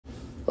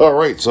All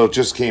right, so it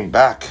just came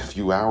back a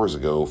few hours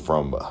ago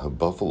from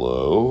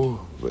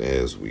Buffalo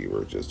as we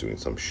were just doing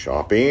some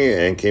shopping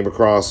and came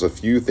across a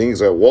few things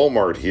at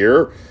Walmart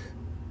here.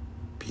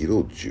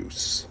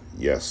 Beetlejuice.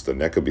 Yes, the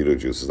Neca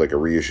Beetlejuice is like a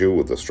reissue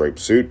with a striped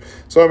suit.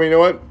 So, I mean, you know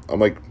what? I'm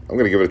going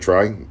to give it a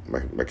try.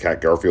 My cat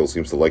Garfield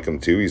seems to like him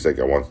too. He's like,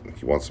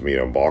 he wants me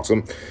to unbox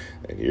him.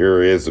 And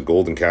here is the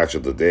golden catch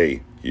of the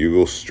day.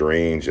 Hugo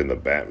Strange in the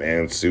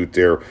Batman suit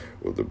there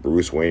with the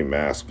Bruce Wayne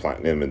mask,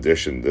 Platinum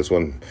Edition. This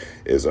one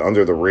is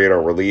under the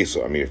radar release.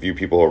 I mean, a few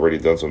people already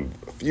done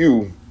a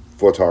few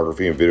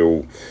photography and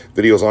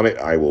videos on it.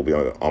 I will be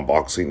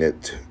unboxing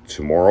it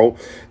tomorrow.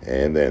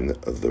 And then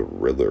the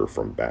Riddler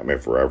from Batman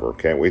Forever.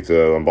 Can't wait to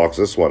unbox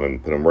this one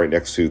and put him right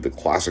next to the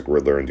classic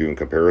Riddler and doing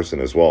comparison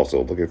as well.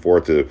 So looking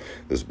forward to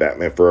this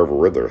Batman Forever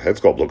Riddler. Head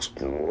sculpt looks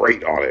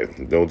great on it,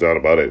 no doubt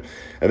about it.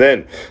 And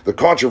then the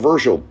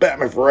controversial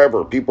Batman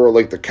Forever. People are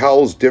like, the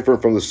cowl's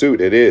different from the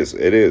suit. It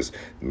is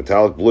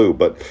metallic blue.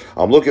 But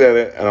I'm looking at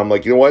it and I'm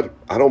like, you know what?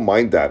 I don't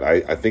mind that.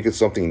 I think it's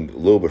something a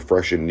little bit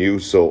fresh and new.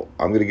 So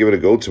I'm going to give it a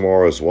go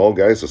tomorrow as well,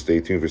 guys. So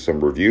stay tuned for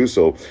some reviews.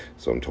 So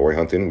some toy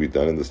hunting we've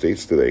done in the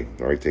States today.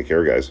 All right, take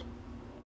care, guys.